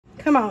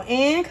Come on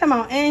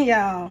in,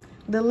 y'all.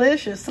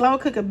 Delicious slow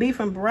cooker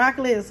beef and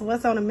broccoli is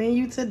what's on the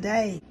menu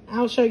today.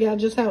 I'll show y'all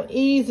just how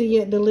easy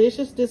yet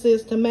delicious this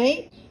is to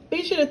make.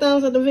 Be sure to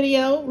thumbs up the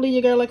video, leave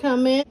your girl a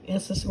comment,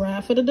 and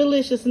subscribe for the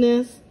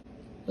deliciousness.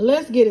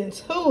 Let's get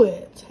into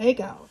it. Take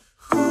off.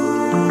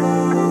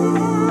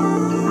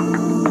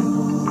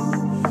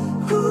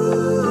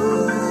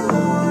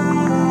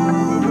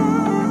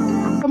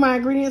 For my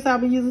ingredients, I'll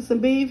be using some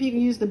beef. You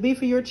can use the beef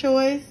of your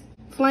choice.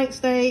 Flank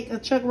steak, a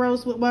chuck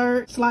roast with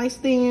bird, sliced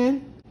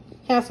thin.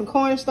 Have some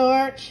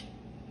cornstarch.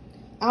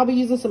 I'll be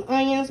using some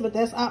onions, but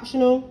that's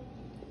optional.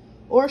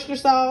 Oyster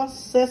sauce,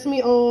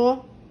 sesame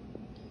oil,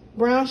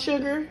 brown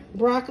sugar,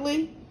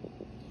 broccoli,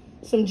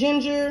 some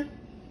ginger,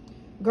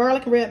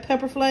 garlic and red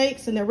pepper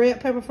flakes, and the red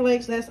pepper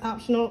flakes, that's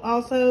optional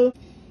also.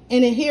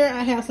 And in here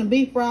I have some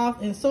beef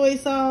broth and soy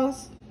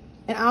sauce,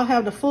 and I'll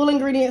have the full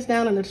ingredients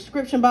down in the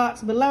description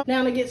box below.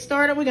 Now to get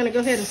started, we're gonna go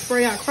ahead and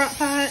spray our crock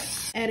pot,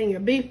 adding your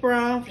beef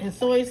broth and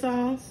soy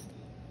sauce.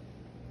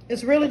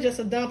 It's really just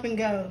a dump and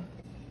go.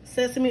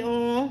 Sesame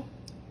oil,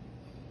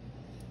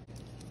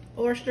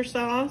 oyster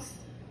sauce,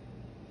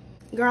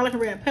 garlic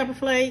and red pepper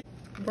flake,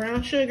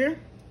 brown sugar.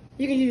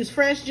 You can use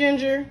fresh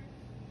ginger.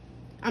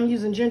 I'm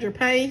using ginger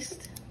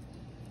paste,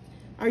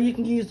 or you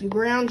can use the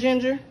ground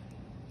ginger.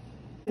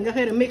 And go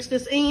ahead and mix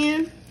this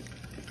in.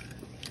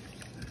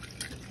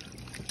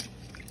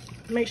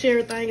 Make sure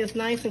everything is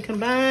nice and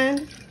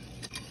combined.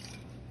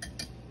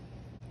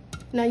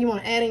 Now you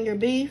want to add in your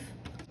beef.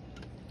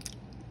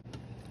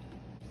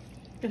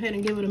 Go ahead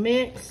and give it a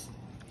mix.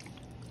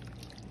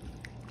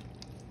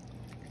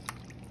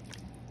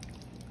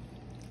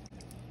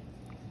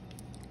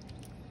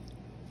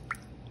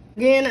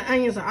 Again, the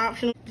onions are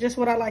optional, just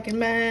what I like in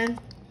mine.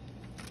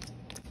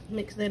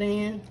 Mix that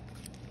in.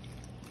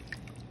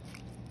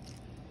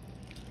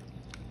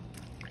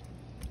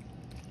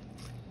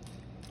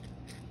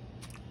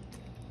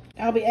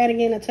 I'll be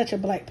adding in a touch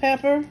of black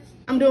pepper.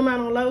 I'm doing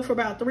mine on low for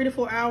about 3 to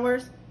 4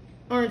 hours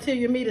or until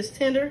your meat is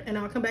tender, and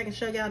I'll come back and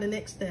show y'all the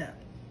next step.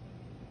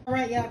 All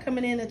right, y'all,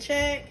 coming in to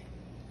check.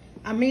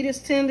 Our meat is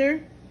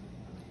tender.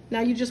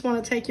 Now you just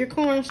want to take your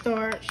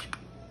cornstarch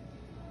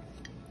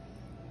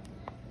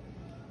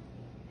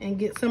and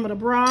get some of the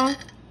broth.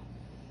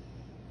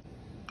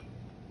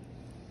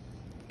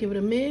 Give it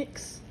a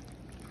mix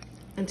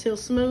until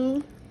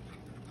smooth.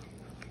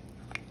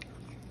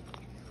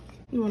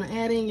 You want to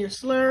add in your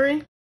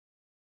slurry.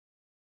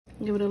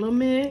 Give it a little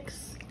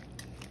mix.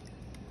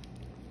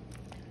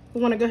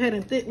 We want to go ahead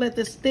and let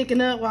this thicken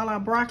up while our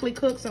broccoli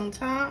cooks on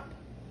top.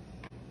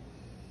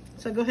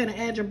 So go ahead and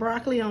add your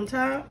broccoli on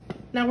top.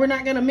 Now we're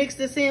not going to mix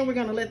this in. We're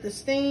going to let this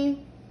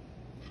steam.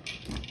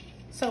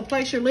 So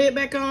place your lid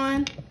back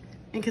on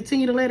and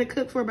continue to let it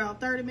cook for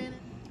about 30 minutes.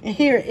 And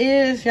here it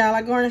is, y'all.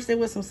 I garnished it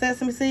with some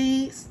sesame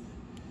seeds.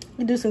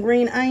 You do some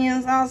green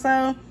onions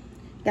also.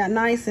 Got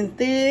nice and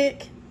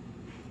thick.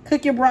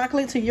 Cook your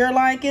broccoli to your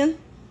liking.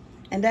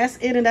 And that's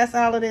it, and that's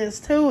all it is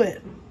to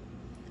it.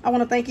 I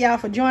want to thank y'all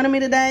for joining me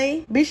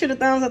today. Be sure to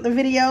thumbs up the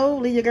video,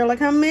 leave your girl a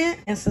comment,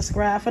 and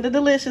subscribe for the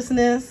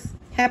deliciousness.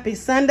 Happy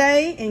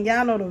Sunday, and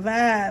y'all know the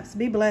vibes.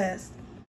 Be blessed.